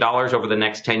 trillion over the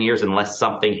next 10 years unless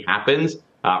something happens.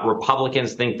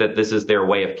 Republicans think that this is their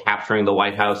way of capturing the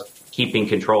White House, keeping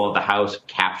control of the House,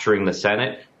 capturing the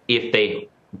Senate. If they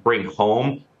bring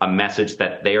home a message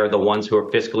that they are the ones who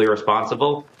are fiscally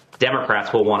responsible,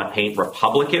 Democrats will want to paint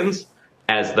Republicans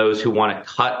as those who want to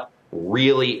cut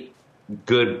really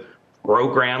good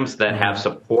programs that have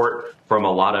support from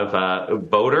a lot of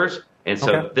voters. And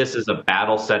so this is a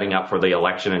battle setting up for the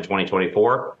election in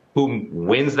 2024. Who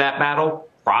wins that battle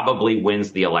probably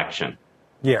wins the election.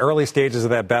 Yeah, early stages of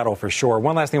that battle for sure.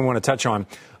 One last thing I want to touch on.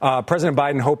 President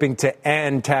Biden hoping to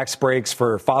end tax breaks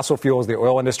for fossil fuels, the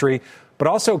oil industry, but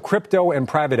also crypto and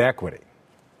private equity.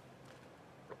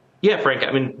 Yeah, Frank,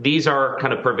 I mean, these are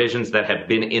kind of provisions that have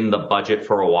been in the budget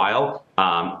for a while.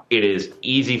 It is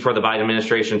easy for the Biden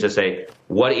administration to say,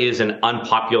 what is an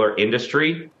unpopular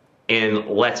industry? And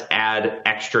let's add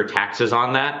extra taxes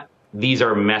on that. These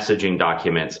are messaging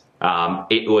documents.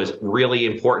 It was really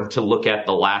important to look at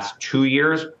the last 2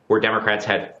 years where Democrats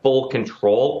had full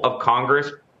control of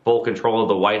Congress, full control of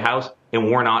the White House,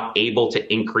 and were not able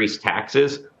to increase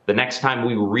taxes. The next time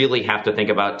we really have to think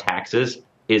about taxes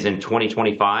is in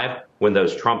 2025 when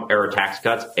those Trump-era tax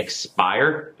cuts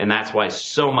expire. And that's why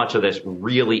so much of this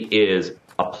really is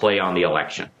a play on the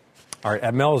election. All right,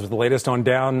 Ed Mills with the latest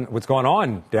on what's going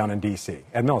on down in D.C.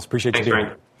 Ed Mills, appreciate you being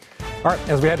here. All right,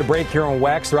 as we head to break here on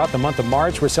WEX, throughout the month of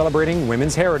March, we're celebrating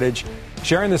Women's Heritage,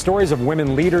 sharing the stories of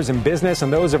women leaders in business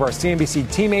and those of our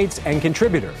CNBC teammates and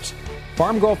contributors.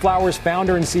 Farm Girl Flowers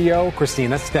founder and CEO,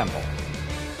 Christina Stembel.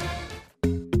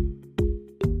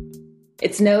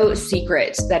 It's no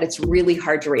secret that it's really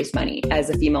hard to raise money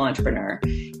as a female entrepreneur.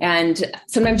 And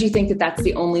sometimes you think that that's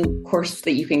the only course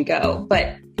that you can go.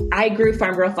 But I grew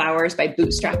Farm Girl Flowers by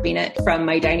bootstrapping it from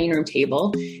my dining room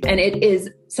table. And it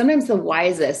is sometimes the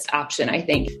wisest option, I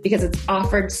think, because it's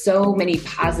offered so many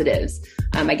positives.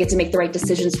 I get to make the right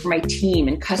decisions for my team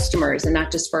and customers and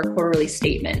not just for a quarterly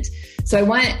statement. So I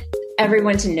want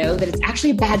everyone to know that it's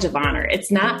actually a badge of honor.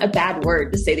 It's not a bad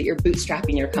word to say that you're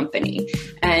bootstrapping your company.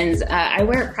 And I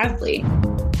wear it proudly.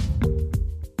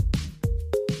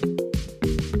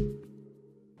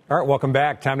 All right, welcome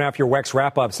back. Time now for your WEX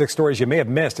wrap-up. 6 stories you may have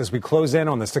missed as we close in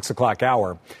on the 6 o'clock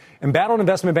hour. Embattled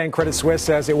investment bank Credit Suisse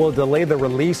says it will delay the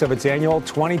release of its annual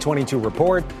 2022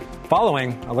 report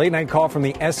following a late-night call from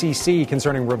the SEC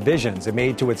concerning revisions it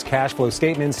made to its cash flow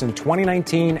statements in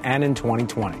 2019 and in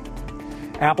 2020.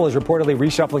 Apple is reportedly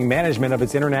reshuffling management of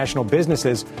its international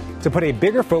businesses to put a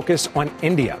bigger focus on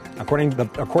India. According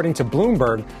to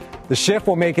Bloomberg, the shift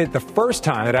will make it the first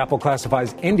time that Apple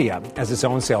classifies India as its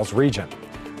own sales region.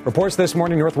 Reports this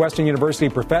morning, Northwestern University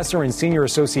professor and senior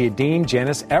associate dean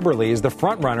Janice Eberly is the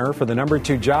frontrunner for the number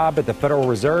 2 job at the Federal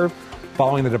Reserve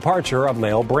following the departure of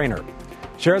Lael Brainerd.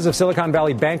 Shares of Silicon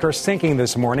Valley Bank are sinking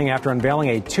this morning after unveiling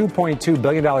a $2.2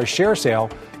 billion share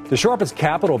sale to shore up its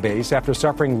capital base after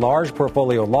suffering large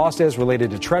portfolio losses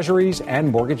related to treasuries and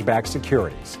mortgage-backed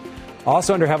securities.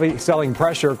 Also under heavy selling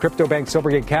pressure, crypto bank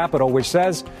Silvergate Capital, which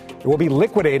says it will be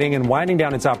liquidating and winding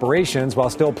down its operations while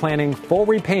still planning full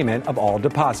repayment of all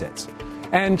deposits.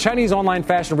 And Chinese online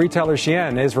fashion retailer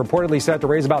Shein is reportedly set to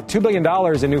raise about $2 billion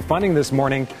in new funding this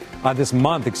month,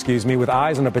 with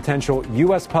eyes on a potential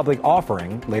U.S. public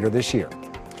offering later this year.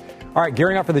 All right,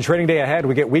 gearing up for the trading day ahead,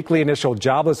 we get weekly initial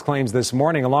jobless claims this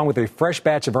morning, along with a fresh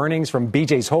batch of earnings from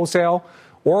BJ's Wholesale,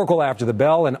 Oracle after the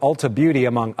bell, and Ulta Beauty,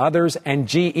 among others, and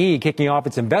GE kicking off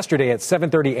its investor day at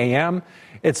 7:30 a.m.,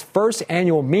 its first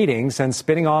annual meeting since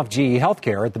spinning off GE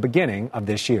Healthcare at the beginning of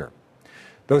this year.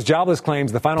 Those jobless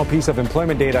claims, the final piece of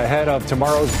employment data ahead of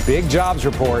tomorrow's big jobs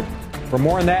report. For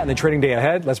more on that in the trading day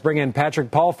ahead, let's bring in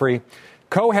Patrick Palfrey,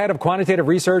 co-head of quantitative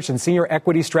research and senior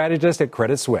equity strategist at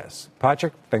Credit Suisse.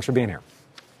 Patrick, thanks for being here.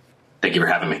 Thank you for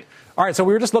having me. All right, so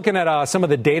we were just looking at some of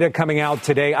the data coming out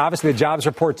today. Obviously, the jobs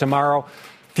report tomorrow.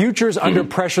 Futures under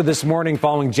pressure this morning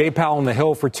following Jay Powell on the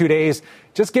Hill for 2 days.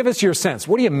 Just give us your sense.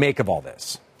 What do you make of all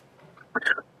this?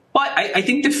 Well, I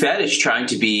think the Fed is trying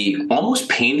to be almost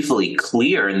painfully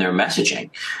clear in their messaging.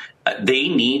 They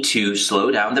need to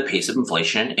slow down the pace of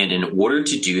inflation, and in order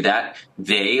to do that,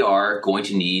 they are going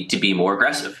to need to be more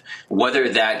aggressive, whether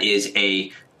that is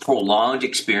a prolonged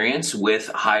experience with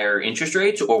higher interest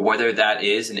rates or whether that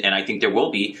is, and I think there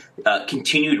will be,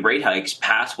 continued rate hikes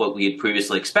past what we had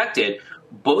previously expected.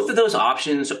 Both of those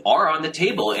options are on the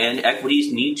table, and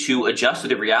equities need to adjust to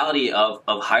the reality of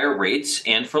higher rates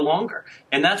and for longer.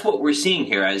 And that's what we're seeing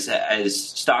here as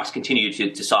stocks continue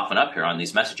to soften up here on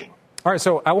these messaging. All right,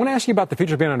 so I want to ask you about the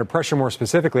futures being under pressure more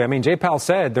specifically. I mean, Jay Powell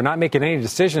said they're not making any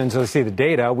decision until they see the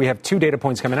data. We have 2 data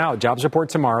points coming out, jobs report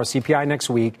tomorrow, CPI next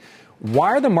week. Why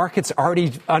are the markets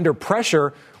already under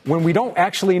pressure when we don't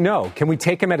actually know? Can we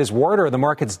take him at his word, or are the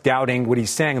markets doubting what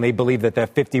he's saying and they believe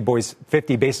that 50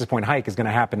 basis point hike is going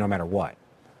to happen no matter what?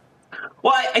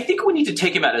 Well, I think we need to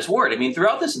take him at his word. I mean,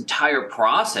 throughout this entire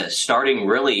process, starting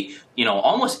really,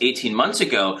 almost 18 months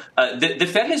ago, the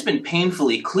Fed has been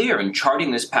painfully clear in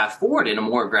charting this path forward in a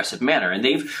more aggressive manner. And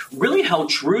they've really held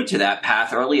true to that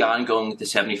path early on, going with the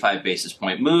 75 basis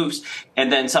point moves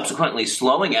and then subsequently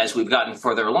slowing as we've gotten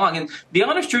further along. And the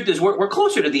honest truth is we're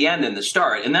closer to the end than the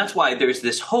start. And that's why there's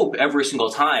this hope every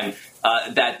single time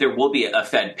that there will be a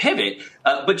Fed pivot.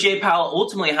 But Jay Powell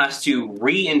ultimately has to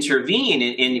re-intervene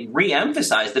and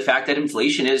re-emphasize the fact that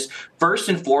inflation is first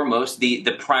and foremost the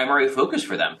primary focus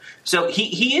for them. So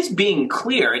he is being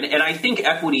clear, and I think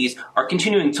equities are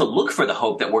continuing to look for the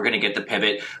hope that we're going to get the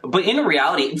pivot. But in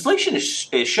reality, inflation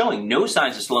is showing no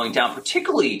signs of slowing down,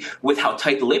 particularly with how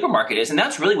tight the labor market is, and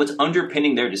that's really what's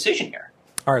underpinning their decision here.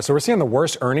 All right, so we're seeing the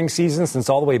worst earnings season since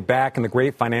all the way back in the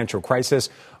great financial crisis.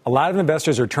 A lot of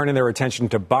investors are turning their attention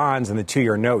to bonds and the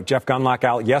 2-year note. Jeff Gundlach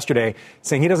out yesterday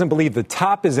saying he doesn't believe the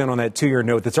top is in on that 2-year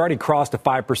note that's already crossed a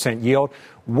 5% yield.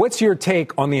 What's your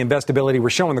take on the investability? We're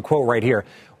showing the quote right here.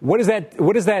 What does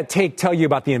that take tell you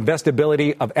about the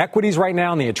investability of equities right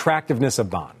now and the attractiveness of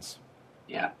bonds?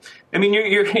 Yeah. I mean,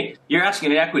 you're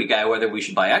asking an equity guy whether we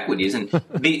should buy equities. And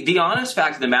the honest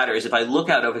fact of the matter is if I look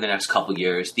out over the next couple of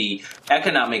years, the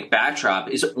economic backdrop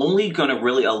is only going to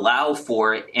really allow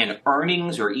for an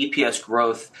earnings or EPS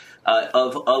growth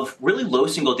of really low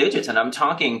single digits. And I'm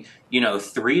talking, 3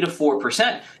 to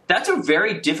 4%. That's a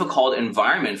very difficult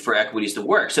environment for equities to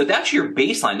work. So that's your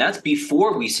baseline. That's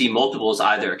before we see multiples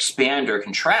either expand or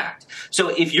contract. So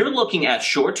if you're looking at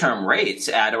short-term rates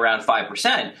at around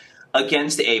 5%,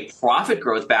 against a profit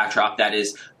growth backdrop that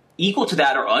is equal to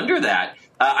that or under that,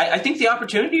 I think the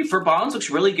opportunity for bonds looks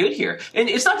really good here. And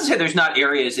it's not to say there's not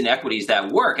areas in equities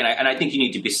that work, and I think you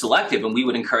need to be selective, and we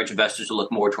would encourage investors to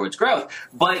look more towards growth.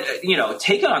 But,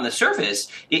 take it on the surface,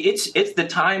 it's the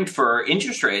time for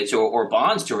interest rates or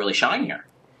bonds to really shine here.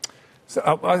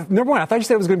 So, number one, I thought you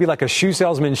said it was going to be like a shoe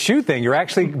salesman shoe thing. You're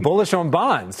actually bullish on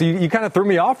bonds. So you kind of threw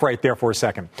me off right there for a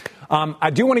second. I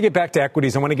do want to get back to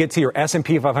equities. I want to get to your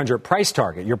S&P 500 price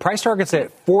target. Your price target's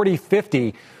at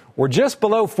 4050. We're just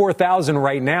below 4,000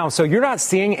 right now. So you're not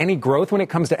seeing any growth when it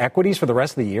comes to equities for the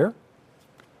rest of the year?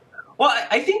 Well,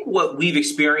 I think what we've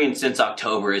experienced since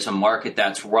October is a market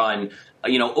that's run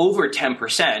over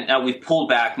 10%. Now, we've pulled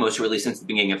back most really since the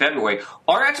beginning of February.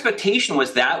 Our expectation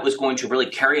was that was going to really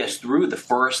carry us through the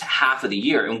first half of the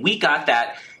year. And we got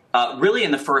that really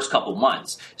in the first couple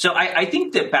months. So I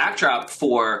think the backdrop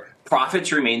for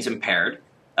profits remains impaired.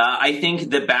 I think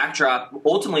the backdrop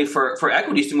ultimately for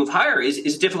equities to move higher is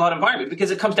a difficult environment because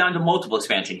it comes down to multiple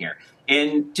expansion here.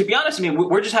 And to be honest, I mean,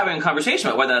 we're just having a conversation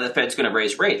about whether or not the Fed's going to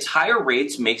raise rates. Higher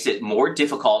rates makes it more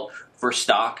difficult for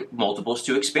stock multiples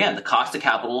to expand. The cost of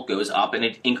capital goes up and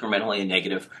it's incrementally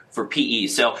negative for PE.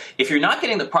 So if you're not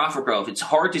getting the profit growth, it's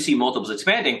hard to see multiples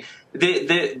expanding.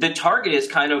 The target is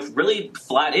kind of really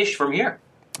flat-ish from here.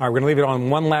 All right, we're going to leave it on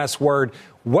one last word.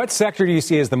 What sector do you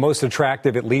see as the most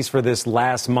attractive, at least for this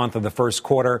last month of the first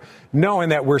quarter, knowing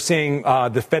that we're seeing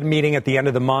the Fed meeting at the end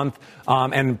of the month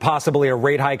and possibly a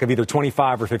rate hike of either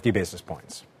 25 or 50 basis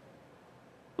points?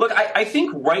 Look, I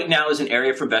think right now is an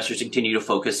area for investors to continue to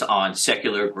focus on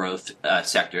secular growth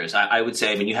sectors. I would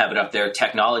say, you have it up there,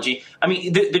 technology.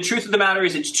 The truth of the matter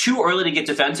is it's too early to get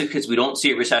defensive because we don't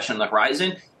see a recession on the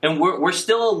horizon. And we're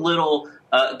still a little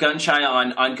gun shy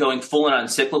on going full in on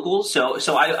cyclicals.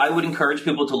 So I would encourage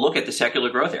people to look at the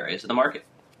secular growth areas of the market.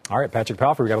 All right, Patrick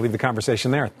Palfrey, we got to leave the conversation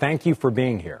there. Thank you for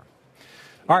being here.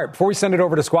 All right, before we send it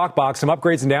over to Squawk Box, some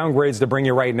upgrades and downgrades to bring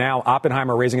you right now.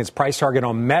 Oppenheimer raising its price target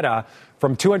on Meta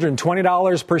from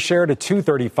 $220 per share to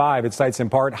 $235. It cites in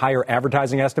part higher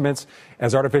advertising estimates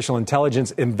as artificial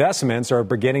intelligence investments are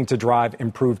beginning to drive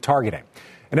improved targeting.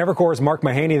 And Evercore's Mark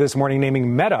Mahaney this morning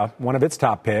naming Meta one of its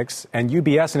top picks, and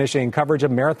UBS initiating coverage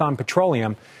of Marathon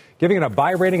Petroleum, giving it a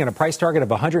buy rating and a price target of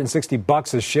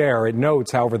 $160 a share. It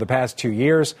notes how over the past 2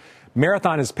 years,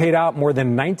 Marathon has paid out more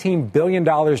than $19 billion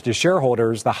to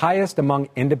shareholders, the highest among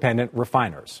independent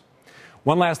refiners.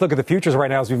 One last look at the futures right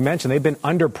now. As we've mentioned, they've been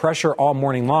under pressure all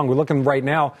morning long. We're looking right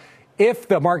now. If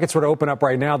the markets were to open up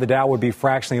right now, the Dow would be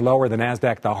fractionally lower. The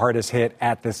Nasdaq, the hardest hit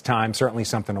at this time. Certainly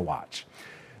something to watch.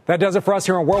 That does it for us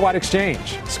here on Worldwide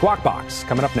Exchange. Squawk Box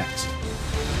coming up next.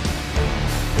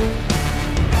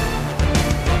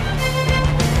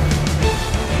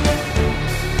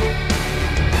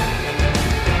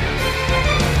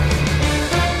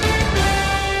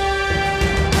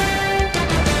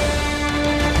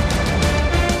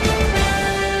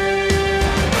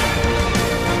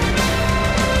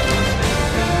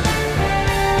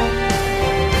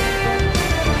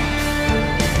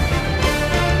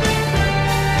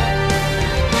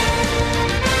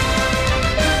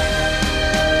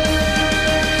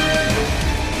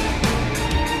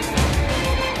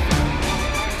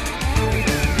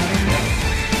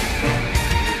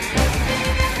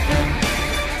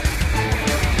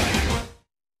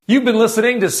 You've been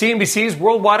listening to CNBC's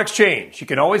Worldwide Exchange. You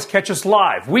can always catch us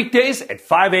live weekdays at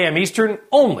 5 a.m. Eastern,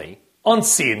 only on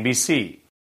CNBC.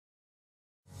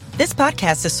 This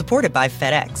podcast is supported by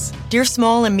FedEx. Dear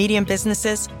small and medium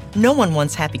businesses, no one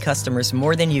wants happy customers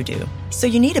more than you do. So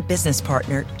you need a business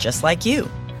partner just like you.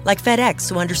 Like FedEx,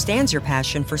 who understands your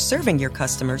passion for serving your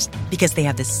customers because they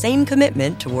have the same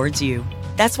commitment towards you.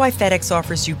 That's why FedEx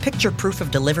offers you picture proof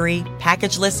of delivery,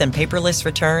 packageless and paperless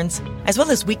returns, as well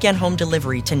as weekend home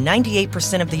delivery to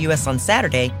 98% of the U.S. on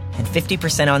Saturday and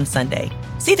 50% on Sunday.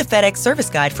 See the FedEx service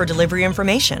guide for delivery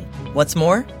information. What's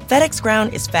more, FedEx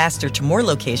Ground is faster to more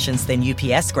locations than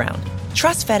UPS Ground.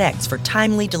 Trust FedEx for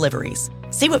timely deliveries.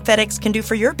 See what FedEx can do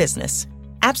for your business.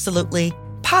 Absolutely,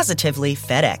 positively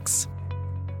FedEx.